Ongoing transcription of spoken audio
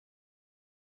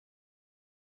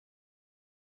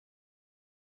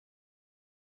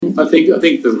I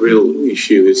think the real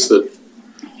issue is that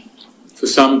for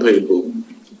some people,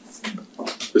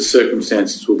 the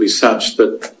circumstances will be such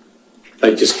that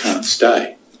they just can't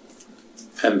stay,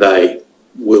 and they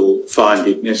will find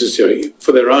it necessary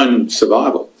for their own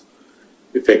survival,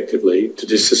 effectively, to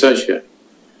disassociate.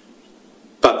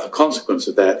 But the consequence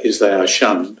of that is they are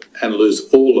shunned and lose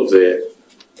all of their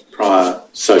prior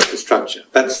social structure.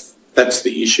 That's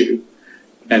the issue.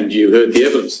 And you heard the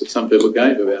evidence that some people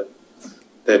gave about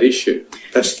that issue.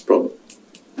 That's the problem.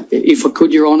 If I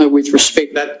could, Your Honour, with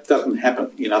respect... That doesn't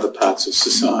happen in other parts of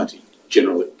society,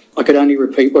 generally. I could only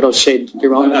repeat what I've said,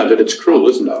 Your Honour. I know, but it's cruel,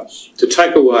 isn't it? To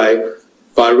take away,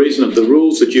 by reason of the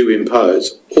rules that you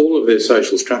impose, all of their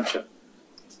social structure.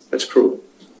 That's cruel.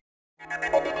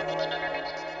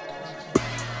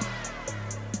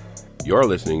 You're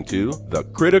listening to The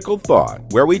Critical Thought,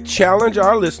 where we challenge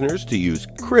our listeners to use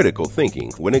critical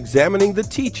thinking when examining the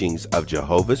teachings of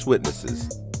Jehovah's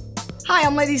Witnesses. Hi,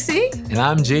 I'm Lady C. And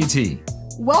I'm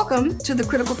JT. Welcome to The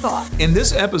Critical Thought. In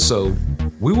this episode,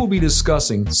 we will be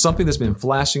discussing something that's been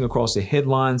flashing across the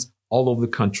headlines all over the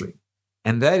country,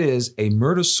 and that is a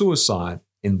murder-suicide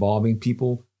involving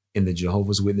people in the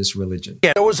Jehovah's Witness religion.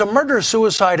 Yeah, there was a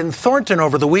murder-suicide in Thornton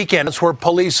over the weekend. It's where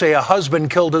police say a husband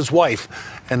killed his wife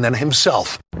and then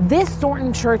himself. This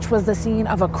Thornton church was the scene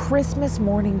of a Christmas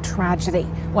morning tragedy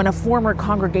when a former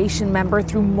congregation member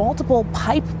threw multiple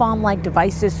pipe bomb-like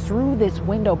devices through this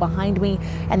window behind me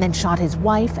and then shot his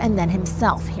wife and then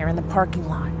himself here in the parking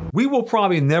lot. We will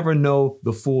probably never know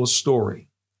the full story,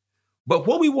 but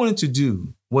what we wanted to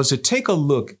do was to take a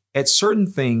look at certain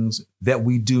things that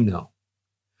we do know.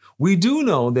 We do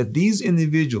know that these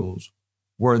individuals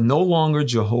were no longer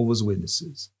Jehovah's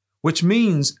Witnesses, which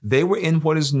means they were in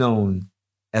what is known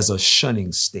as a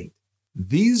shunning state.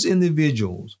 These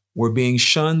individuals were being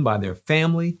shunned by their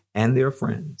family and their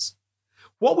friends.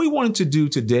 What we wanted to do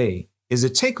today is to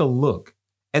take a look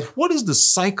at what is the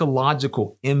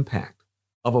psychological impact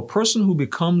of a person who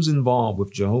becomes involved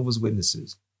with Jehovah's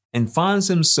Witnesses and finds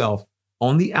himself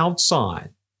on the outside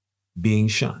being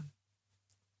shunned.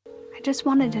 I just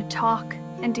wanted to talk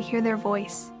and to hear their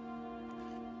voice.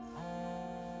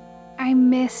 I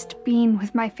missed being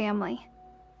with my family,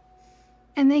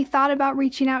 and they thought about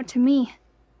reaching out to me.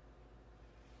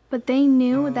 But they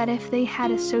knew that if they had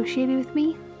associated with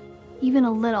me, even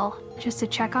a little, just to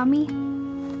check on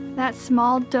me, that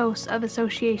small dose of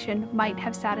association might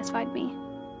have satisfied me.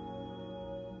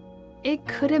 It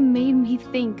could have made me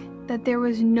think that there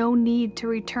was no need to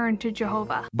return to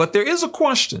Jehovah. But there is a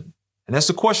question. And that's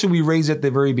the question we raised at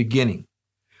the very beginning.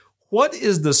 What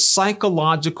is the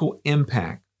psychological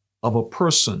impact of a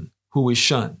person who is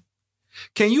shunned?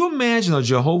 Can you imagine a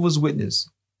Jehovah's Witness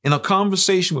in a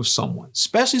conversation with someone,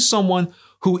 especially someone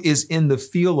who is in the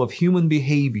field of human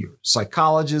behavior,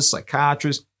 psychologists,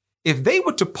 psychiatrists, if they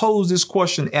were to pose this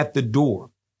question at the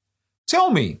door? Tell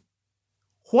me,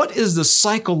 what is the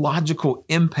psychological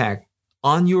impact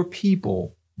on your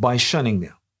people by shunning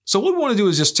them? So what we want to do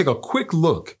is just take a quick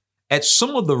look at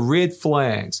some of the red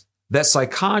flags that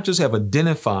psychiatrists have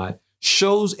identified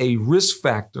shows a risk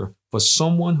factor for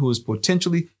someone who is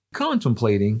potentially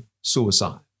contemplating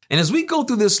suicide. And as we go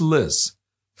through this list,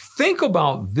 think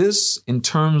about this in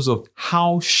terms of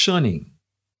how shunning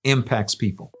impacts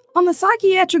people. On the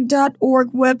psychiatric.org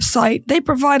website, they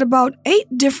provide about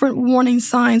 8 different warning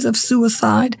signs of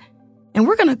suicide, and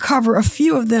we're going to cover a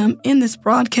few of them in this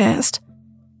broadcast.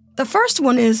 The first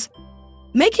one is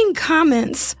making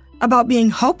comments about being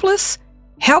hopeless,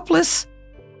 helpless,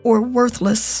 or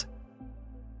worthless.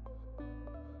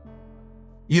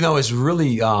 You know, it's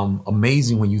really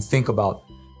amazing when you think about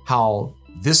how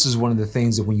this is one of the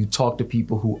things that when you talk to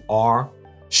people who are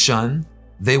shunned,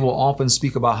 they will often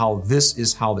speak about how this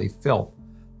is how they felt.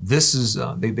 This is,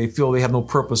 they feel they have no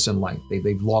purpose in life.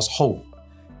 They've lost hope.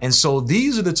 And so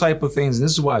these are the type of things, and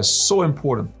this is why it's so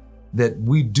important that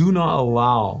we do not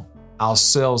allow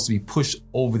ourselves to be pushed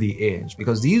over the edge,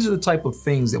 because these are the type of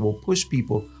things that will push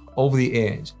people over the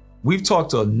edge. We've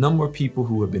talked to a number of people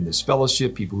who have been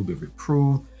disfellowshipped, people who've been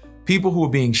reproved, people who are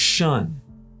being shunned,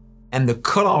 and the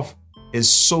cutoff is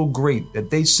so great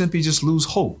that they simply just lose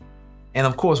hope. And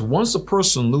of course, once a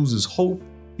person loses hope,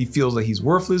 he feels like he's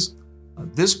worthless.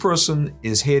 This person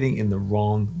is heading in the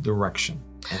wrong direction.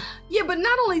 Yeah, but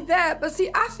not only that, but see,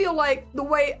 I feel like the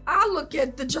way I look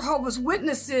at the Jehovah's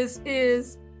Witnesses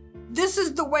is this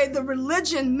is the way the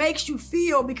religion makes you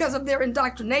feel because of their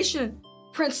indoctrination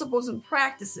principles and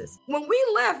practices. When we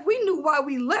left, we knew why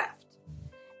we left.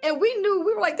 And we knew,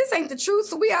 we were like, this ain't the truth,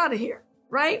 so we out of here,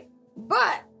 right?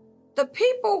 But the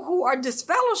people who are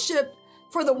disfellowshipped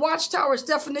for the Watchtower's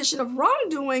definition of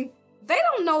wrongdoing, they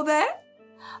don't know that.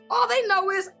 All they know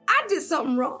is I did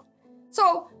something wrong.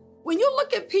 So when you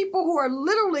look at people who are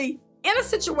literally in a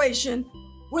situation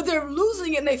where they're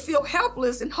losing it and they feel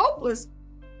helpless and hopeless,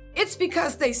 it's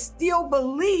because they still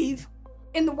believe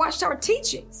in the Watchtower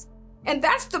teachings. And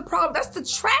that's the problem. That's the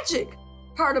tragic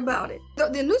part about it.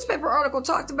 The newspaper article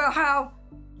talked about how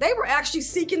they were actually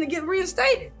seeking to get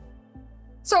reinstated.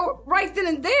 So right then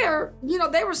and there,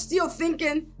 they were still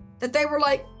thinking that they were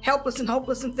like helpless and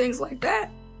hopeless and things like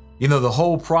that. The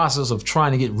whole process of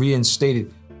trying to get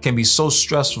reinstated can be so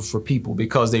stressful for people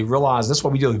because they realize, that's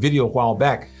why we did a video a while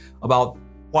back about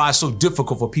why it's so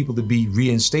difficult for people to be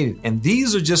reinstated. And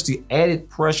these are just the added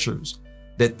pressures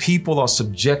that people are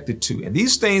subjected to. And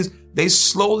these things, they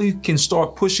slowly can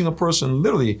start pushing a person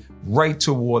literally right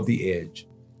toward the edge.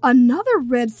 Another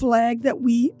red flag that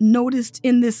we noticed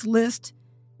in this list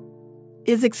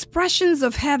is expressions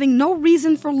of having no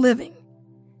reason for living,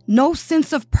 no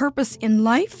sense of purpose in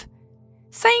life,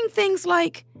 saying things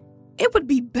like, it would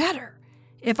be better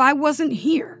if I wasn't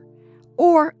here,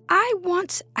 or I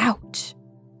want out.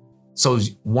 So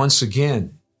once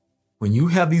again, when you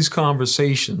have these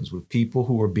conversations with people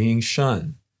who are being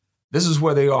shunned, this is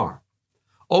where they are.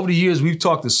 Over the years, we've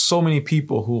talked to so many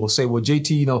people who will say, well,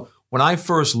 JT, when I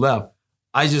first left,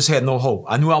 I just had no hope.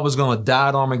 I knew I was going to die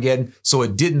at Armageddon, so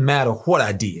it didn't matter what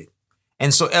I did.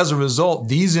 And so as a result,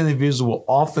 these individuals will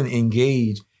often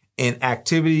engage in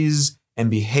activities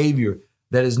and behavior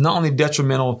that is not only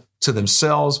detrimental to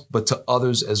themselves, but to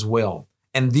others as well.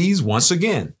 And these, once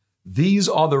again, these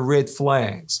are the red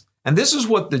flags. And this is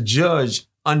what the judge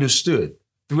understood.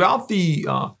 Throughout the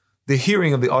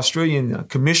hearing of the Australian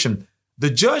Commission, the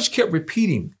judge kept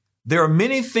repeating, there are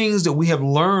many things that we have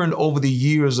learned over the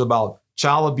years about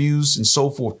child abuse and so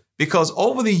forth, because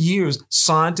over the years,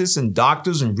 scientists and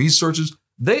doctors and researchers,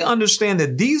 they understand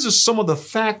that these are some of the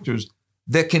factors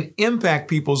that can impact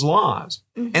people's lives.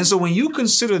 Mm-hmm. And so when you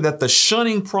consider that the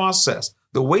shunning process,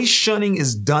 the way shunning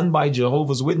is done by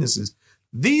Jehovah's Witnesses,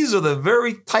 these are the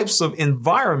very types of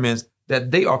environments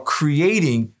that they are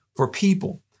creating for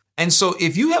people. And so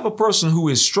if you have a person who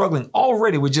is struggling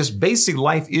already with just basic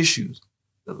life issues,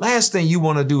 the last thing you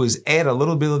want to do is add a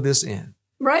little bit of this in.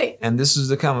 Right. And this is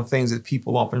the kind of things that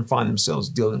people often find themselves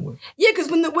dealing with. Yeah,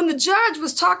 because when the judge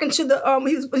was talking to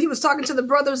the he was talking to the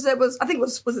brothers that was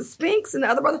it Spinks and the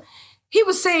other brother, he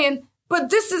was saying, but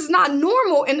this is not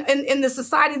normal in the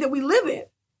society that we live in.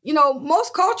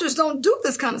 Most cultures don't do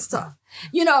this kind of stuff.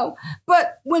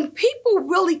 But when people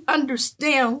really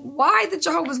understand why the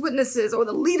Jehovah's Witnesses or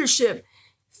the leadership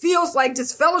feels like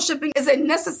disfellowshipping is a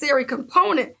necessary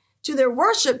component to their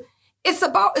worship,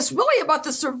 it's really about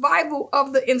the survival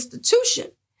of the institution.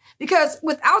 Because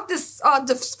without this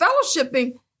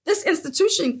disfellowshipping, this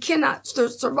institution cannot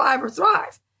survive or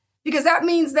thrive. Because that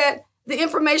means that the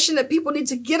information that people need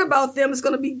to get about them is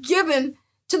going to be given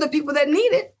to the people that need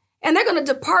it. And they're going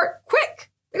to depart quick.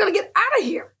 They're going to get out of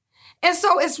here. And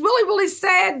so it's really, really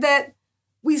sad that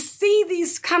we see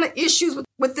these kind of issues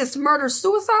with this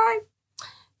murder-suicide,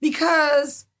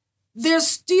 because there's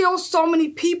still so many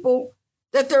people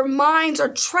that their minds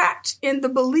are trapped in the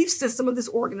belief system of this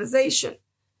organization.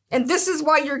 And this is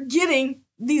why you're getting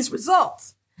these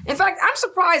results. In fact, I'm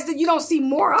surprised that you don't see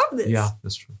more of this. Yeah,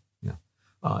 that's true. Yeah.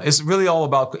 It's really all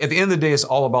about, at the end of the day, it's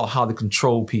all about how to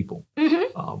control people.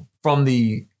 Mm-hmm. From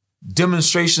the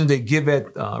demonstrations they give at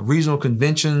regional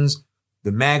conventions,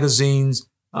 the magazines,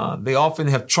 they often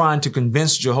have tried to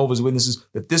convince Jehovah's Witnesses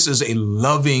that this is a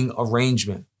loving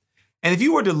arrangement. And if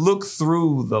you were to look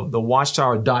through the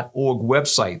watchtower.org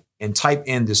website and type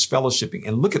in disfellowshipping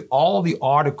and look at all the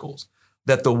articles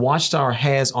that the Watchtower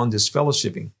has on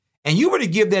disfellowshipping, and you were to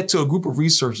give that to a group of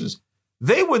researchers,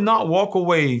 they would not walk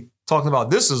away talking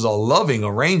about this is a loving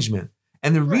arrangement.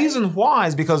 And the reason why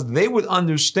is because they would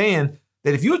understand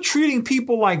that if you're treating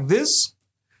people like this,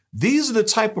 these are the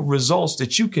type of results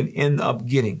that you can end up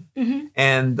getting. Mm-hmm.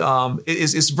 And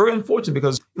it's very unfortunate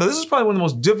because this is probably one of the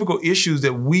most difficult issues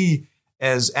that we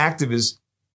as activists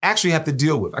actually have to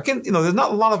deal with. There's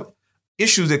not a lot of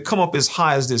issues that come up as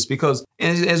high as this because,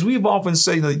 and as we've often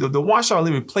said, the Watchtower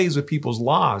literally plays with people's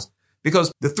lives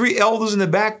because the three elders in the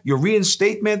back, your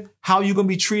reinstatement, how you're going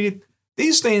to be treated,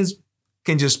 these things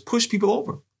can just push people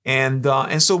over.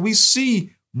 And so we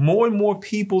see more and more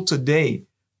people today,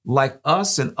 like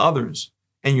us and others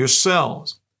and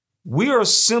yourselves, we are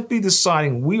simply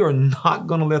deciding we are not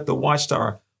going to let the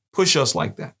Watchtower push us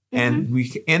like that. Mm-hmm. And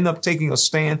we end up taking a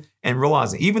stand and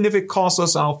realizing, even if it costs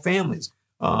us our families,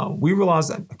 we realize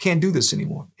that I can't do this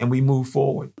anymore. And we move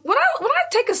forward. When I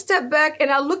take a step back and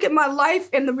I look at my life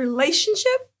and the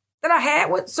relationship that I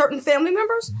had with certain family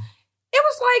members, it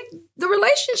was like the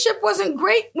relationship wasn't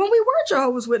great when we were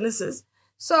Jehovah's Witnesses.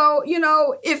 So, even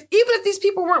if these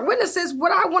people weren't witnesses,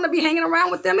 would I want to be hanging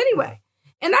around with them anyway?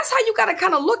 And that's how you got to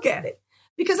kind of look at it.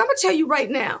 Because I'm going to tell you right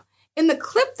now, in the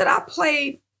clip that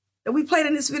we played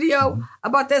in this video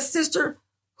about that sister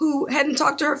who hadn't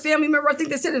talked to her family member, I think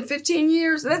they said in 15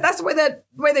 years. That's the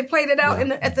way they played it out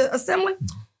at the assembly.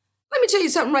 Let me tell you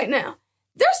something right now.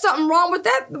 There's something wrong with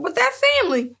that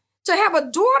family to have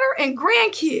a daughter and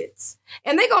grandkids.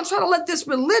 And they're going to try to let this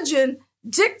religion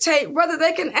dictate whether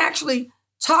they can actually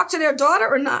talk to their daughter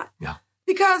or not. Yeah.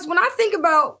 Because when I think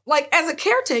about, like, as a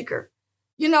caretaker,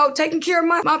 taking care of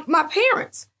my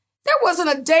parents, there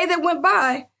wasn't a day that went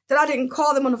by that I didn't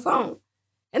call them on the phone.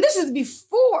 And this is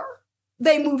before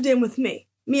they moved in with me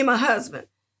and my husband.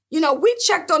 We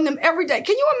checked on them every day.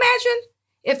 Can you imagine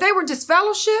if they were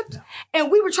disfellowshipped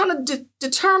and we were trying to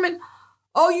determine,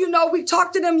 we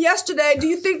talked to them yesterday. Do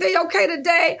you think they okay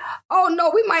today? Oh,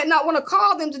 no, we might not want to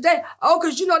call them today. Oh,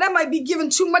 because, that might be giving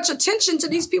too much attention to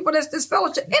these people that's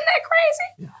disfellowshipped. Isn't that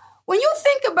crazy? Yeah. When you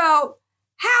think about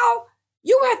how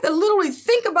you have to literally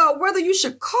think about whether you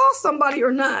should call somebody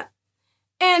or not.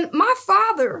 And my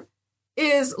father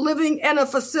is living in a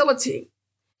facility,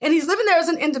 and he's living there as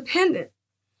an independent.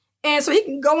 And so he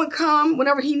can go and come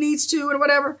whenever he needs to or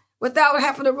whatever without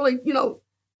having to really,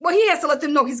 he has to let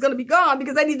them know he's going to be gone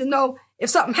because they need to know if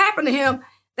something happened to him.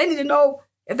 They need to know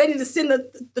if they need to send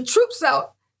the troops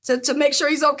out to make sure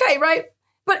he's okay, right?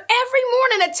 But every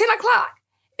morning at 10 o'clock,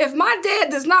 if my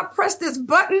dad does not press this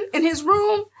button in his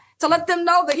room to let them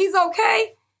know that he's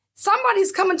okay,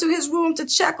 somebody's coming to his room to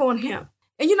check on him.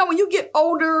 And, when you get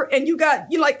older and you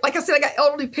got, like I said, I got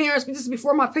elderly parents, but this is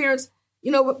before my parents,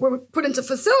 were put into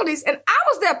facilities. And I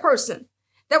was that person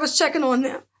that was checking on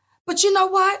them. But you know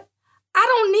what? I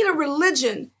don't need a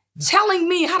religion telling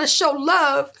me how to show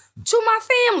love to my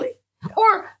family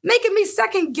or making me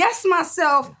second guess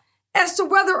myself as to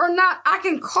whether or not I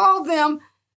can call them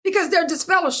because they're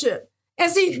disfellowshipped.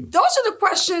 And see, those are the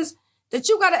questions that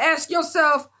you got to ask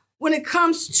yourself when it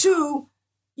comes to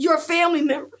your family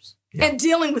members and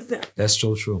dealing with them. That's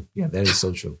so true. Yeah, that is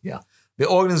so true. Yeah. The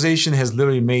organization has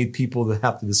literally made people that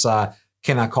have to decide,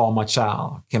 can I call my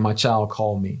child? Can my child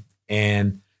call me?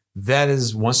 And that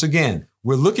is, once again,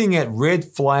 we're looking at red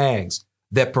flags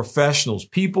that professionals,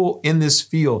 people in this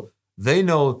field, they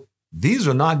know these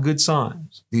are not good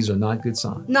signs. These are not good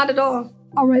signs. Not at all.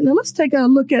 All right, now let's take a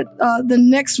look at the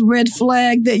next red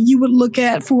flag that you would look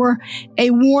at for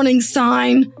a warning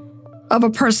sign of a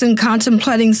person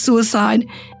contemplating suicide,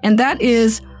 and that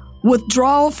is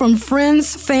withdrawal from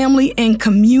friends, family, and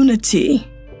community.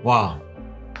 Wow.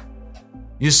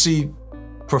 You see,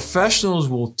 professionals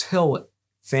will tell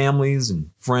families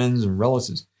and friends and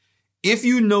relatives, if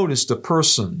you notice the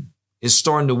person is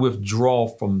starting to withdraw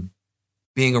from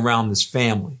being around this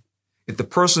family, if the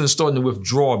person is starting to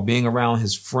withdraw being around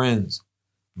his friends,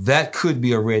 that could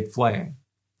be a red flag.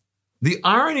 The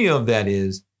irony of that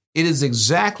is, it is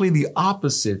exactly the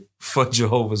opposite for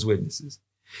Jehovah's Witnesses.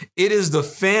 It is the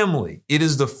family, it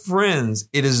is the friends,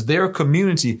 it is their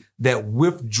community that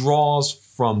withdraws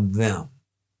from them.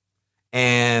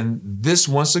 And this,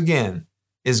 once again,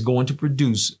 is going to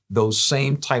produce those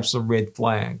same types of red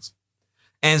flags.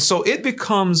 And so it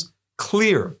becomes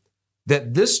clear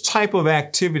that this type of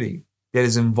activity that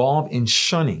is involved in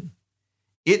shunning,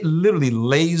 it literally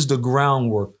lays the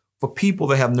groundwork for people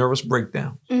that have nervous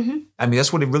breakdowns. Mm-hmm. I mean,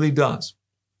 that's what it really does.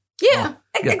 Yeah,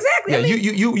 exactly. Yeah, I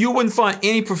mean, you wouldn't find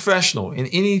any professional in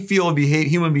any field of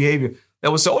human behavior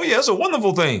that would say, oh, yeah, that's a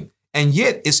wonderful thing. And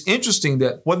yet it's interesting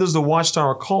that what does the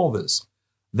Watchtower call this?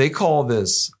 They call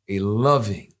this a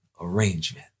loving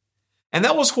arrangement. And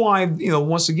that was why,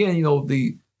 once again,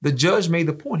 the judge made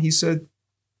the point. He said,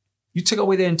 you take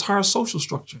away their entire social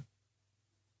structure.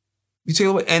 You take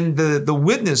away, and the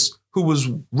witness who was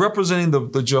representing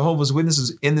the Jehovah's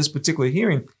Witnesses in this particular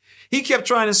hearing, he kept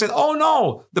trying to say, oh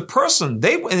no, the person, and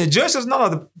the judge says, no,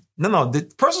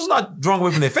 the person's not drawn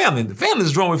away from their family. The family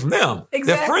is drawn away from them. Exactly.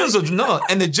 Their friends are,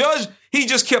 and the judge, he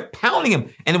just kept pounding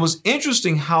him. And it was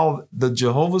interesting how the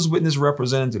Jehovah's Witness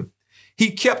representative,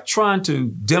 he kept trying to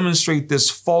demonstrate this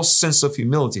false sense of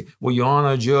humility. Well, Your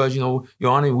Honor, Judge, Your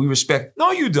Honor, we respect.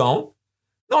 No, you don't.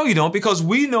 No, you don't, because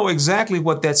we know exactly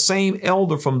what that same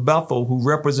elder from Bethel who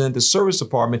represented the service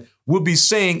department would be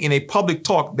saying in a public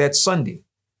talk that Sunday.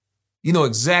 You know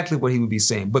exactly what he would be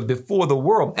saying, but before the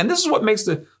world. And this is what makes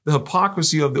the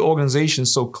hypocrisy of the organization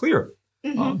so clear.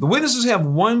 Mm-hmm. The witnesses have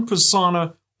one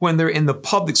persona when they're in the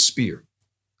public sphere,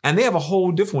 and they have a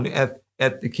whole different one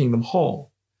at the Kingdom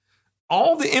Hall.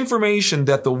 All the information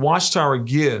that the Watchtower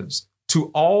gives to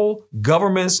all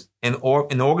governments and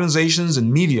organizations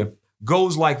and media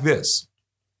goes like this.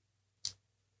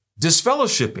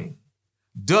 Disfellowshipping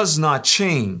does not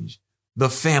change the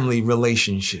family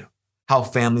relationship, how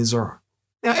families are.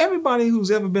 Now, everybody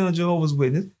who's ever been a Jehovah's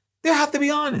Witness, they have to be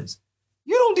honest.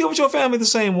 You don't deal with your family the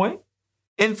same way.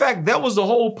 In fact, that was the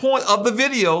whole point of the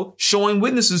video showing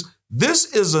witnesses.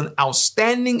 This is an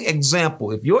outstanding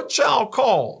example. If your child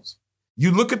calls,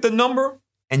 you look at the number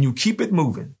and you keep it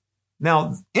moving.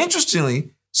 Now,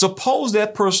 interestingly, suppose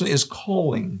that person is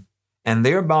calling and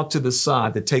they're about to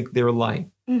decide to take their life,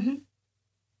 and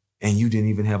you didn't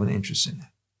even have an interest in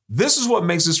that. This is what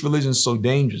makes this religion so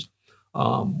dangerous.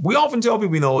 We often tell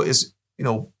people,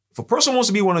 if a person wants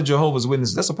to be one of Jehovah's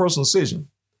Witnesses, that's a personal decision.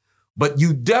 But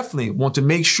you definitely want to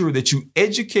make sure that you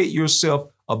educate yourself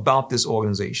about this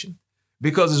organization.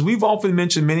 Because as we've often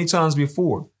mentioned many times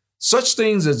before, such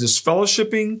things as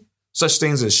disfellowshipping, such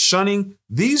things as shunning,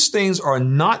 these things are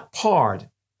not part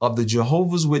of the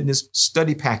Jehovah's Witness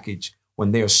study package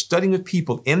when they are studying with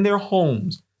people in their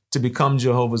homes to become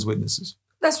Jehovah's Witnesses.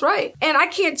 That's right. And I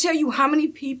can't tell you how many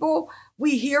people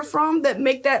we hear from that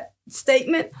make that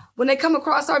statement when they come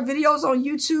across our videos on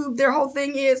YouTube. Their whole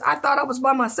thing is, I thought I was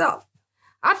by myself.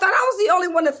 I thought I was the only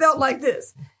one that felt like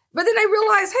this. But then they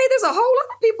realize, hey, there's a whole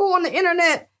lot of people on the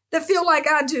internet that feel like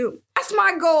I do. That's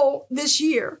my goal this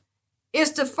year,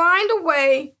 is to find a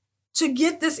way to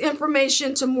get this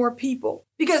information to more people.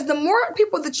 Because the more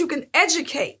people that you can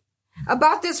educate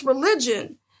about this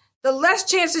religion, the less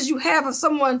chances you have of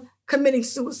someone committing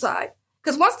suicide.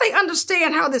 Because once they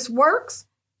understand how this works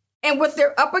and what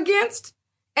they're up against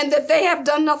and that they have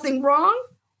done nothing wrong,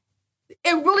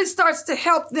 it really starts to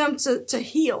help them to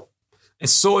heal.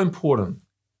 It's so important,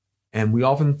 and we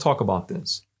often talk about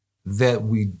this, that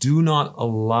we do not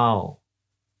allow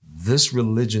this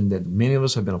religion that many of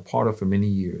us have been a part of for many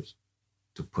years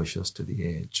to push us to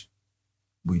the edge.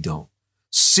 We don't.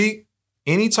 Seek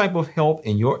any type of help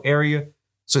in your area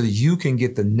so that you can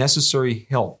get the necessary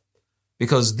help,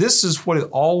 because this is what it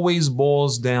always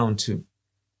boils down to.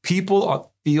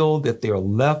 People feel that they're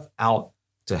left out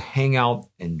to hang out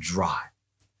and dry.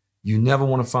 You never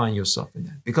want to find yourself in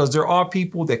that, because there are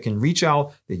people that can reach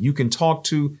out, that you can talk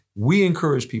to. We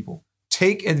encourage people,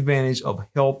 take advantage of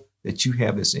help that you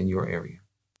have that's in your area.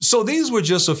 So these were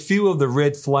just a few of the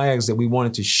red flags that we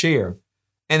wanted to share.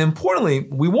 And importantly,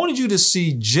 we wanted you to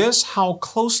see just how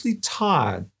closely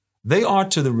tied they are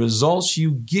to the results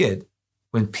you get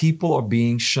when people are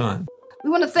being shunned. We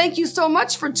want to thank you so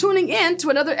much for tuning in to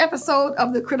another episode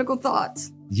of The Critical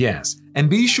Thoughts. Yes, and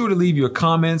be sure to leave your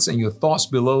comments and your thoughts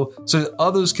below so that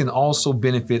others can also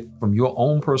benefit from your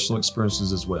own personal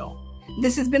experiences as well.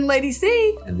 This has been Lady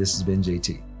C. And this has been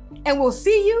JT. And we'll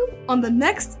see you on the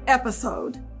next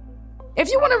episode. If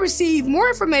you want to receive more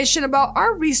information about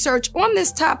our research on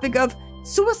this topic of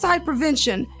suicide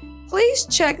prevention, please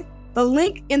check the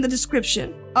link in the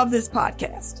description of this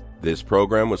podcast. This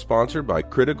program was sponsored by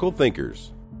Critical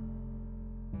Thinkers.